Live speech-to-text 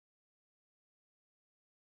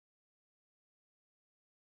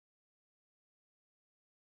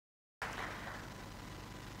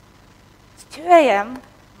2 a.m.,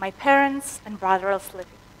 my parents and brother are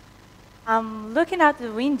sleeping. I'm looking out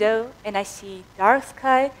the window and I see dark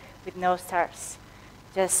sky with no stars,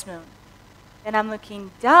 just moon. Then I'm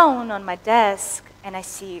looking down on my desk and I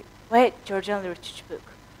see wet Georgian literature book.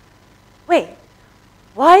 Wait,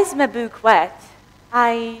 why is my book wet?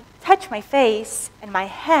 I touch my face and my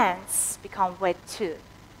hands become wet too.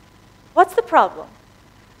 What's the problem?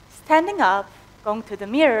 Standing up, going to the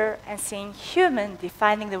mirror and seeing human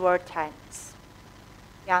defining the word kindness.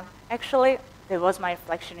 Yeah, actually, there was my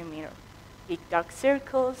reflection in the mirror. Big dark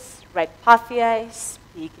circles, red puffy eyes,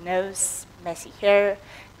 big nose, messy hair,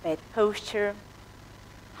 bad posture.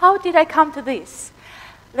 How did I come to this?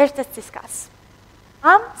 Let's just discuss.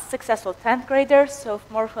 I'm a successful 10th grader,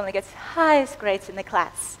 sophomore who only gets highest grades in the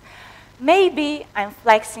class. Maybe I'm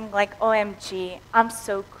flexing like OMG, I'm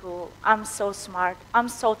so cool, I'm so smart, I'm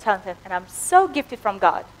so talented, and I'm so gifted from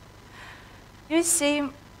God. Do you see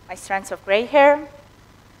my strands of gray hair?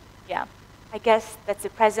 Yeah, I guess that's the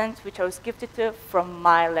present which I was gifted to from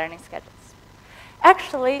my learning schedules.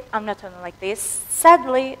 Actually, I'm not only like this.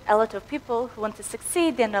 Sadly, a lot of people who want to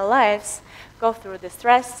succeed in their lives go through the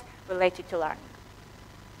stress related to learning.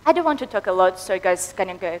 I don't want to talk a lot so you guys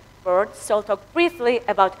can get bored, so I'll talk briefly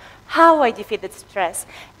about how I defeated stress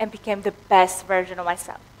and became the best version of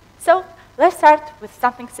myself. So let's start with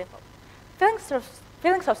something simple.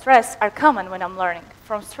 Feelings of stress are common when I'm learning,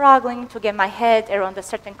 from struggling to get my head around a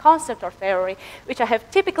certain concept or theory, which I have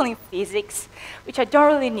typically in physics, which I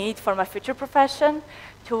don't really need for my future profession,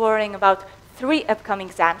 to worrying about 3 upcoming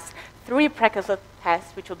exams, 3 practical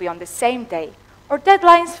tests which will be on the same day, or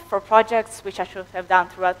deadlines for projects which I should have done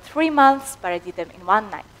throughout 3 months, but I did them in 1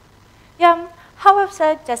 night. Yeah, how I've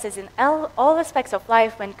said, just as in all aspects of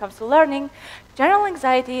life when it comes to learning, general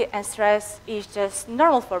anxiety and stress is just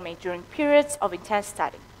normal for me during periods of intense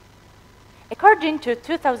study. According to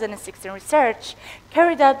 2016 research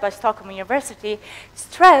carried out by Stockholm University,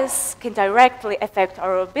 stress can directly affect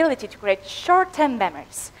our ability to create short-term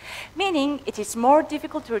memories, meaning it is more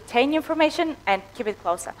difficult to retain information and keep it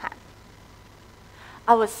close at hand.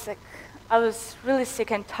 I was sick. I was really sick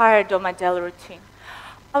and tired of my daily routine.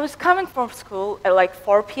 I was coming from school at like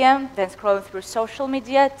 4 p.m., then scrolling through social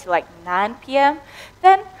media till like 9 p.m.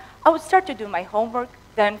 Then I would start to do my homework.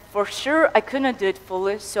 Then for sure I couldn't do it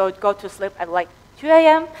fully, so I'd go to sleep at like 2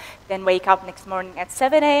 a.m., then wake up next morning at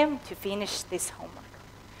 7 a.m. to finish this homework.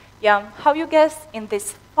 Yeah, how you guessed, in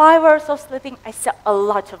these 5 hours of sleeping, I saw a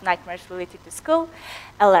lot of nightmares related to school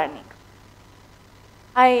and learning.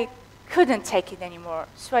 I couldn't take it anymore,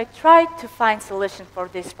 so I tried to find solutions for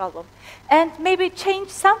this problem and maybe change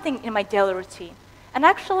something in my daily routine. And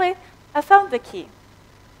actually, I found the key.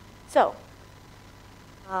 So,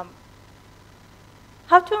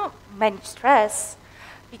 how to manage stress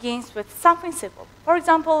begins with something simple. For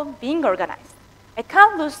example, being organized. A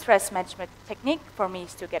can't lose stress management technique for me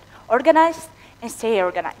is to get organized and stay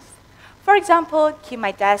organized. For example, keep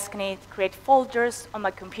my desk neat, create folders on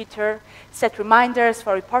my computer, set reminders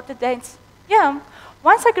for reported dates. Yeah,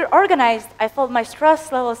 once I get organized, I felt my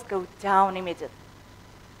stress levels go down immediately.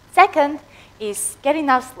 Second is get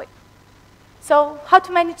enough sleep. So how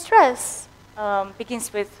to manage stress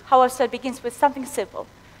begins with something simple.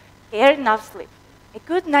 Get enough sleep. A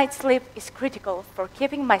good night's sleep is critical for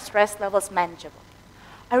keeping my stress levels manageable.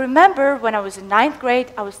 I remember when I was in 9th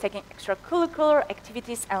grade, I was taking extracurricular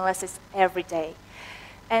activities and lessons every day.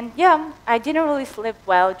 And yeah, I didn't really sleep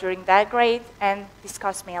well during that grade, and this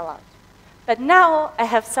cost me a lot. But now I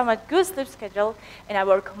have somewhat good sleep schedule, and I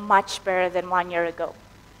work much better than 1 year ago.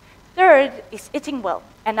 Third is eating well.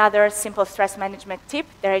 Another simple stress management tip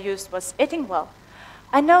that I used was eating well.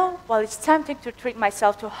 I know while it's tempting to treat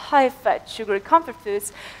myself to high-fat, sugary comfort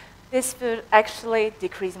foods, this food actually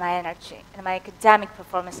decreased my energy and my academic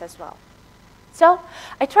performance as well. So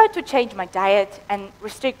I tried to change my diet and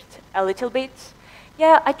restrict a little bit.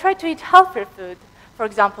 Yeah, I tried to eat healthier food. For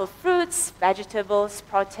example, fruits, vegetables,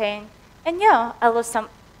 protein. And yeah, I lost some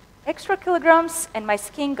extra kilograms and my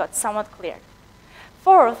skin got somewhat cleared.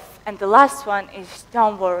 Fourth, and the last one, is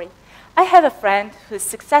don't worry. I have a friend who's a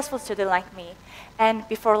successful student like me, and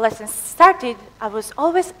before lessons started, I was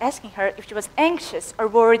always asking her if she was anxious or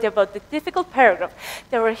worried about the difficult paragraph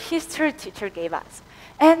that our history teacher gave us.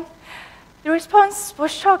 And the response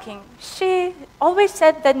was shocking. She always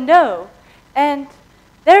said that no, and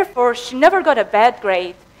therefore she never got a bad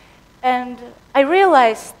grade. And I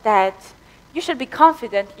realized that you should be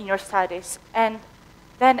confident in your studies, and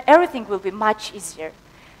then everything will be much easier.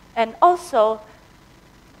 And also,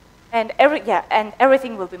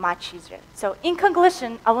 everything will be much easier. So in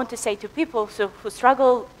conclusion, I want to say to people who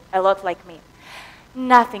struggle a lot like me,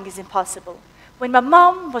 nothing is impossible. When my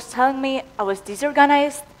mom was telling me I was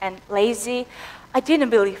disorganized and lazy, I didn't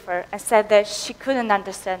believe her and said that she couldn't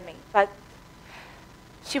understand me. But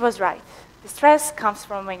she was right. The stress comes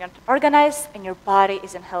from when you're not organized and your body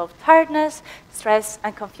is in hell of tiredness, stress,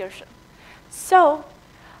 and confusion. So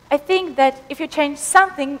I think that if you change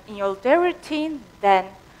something in your daily routine, then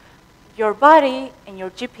your body and your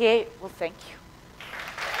GPA will thank you.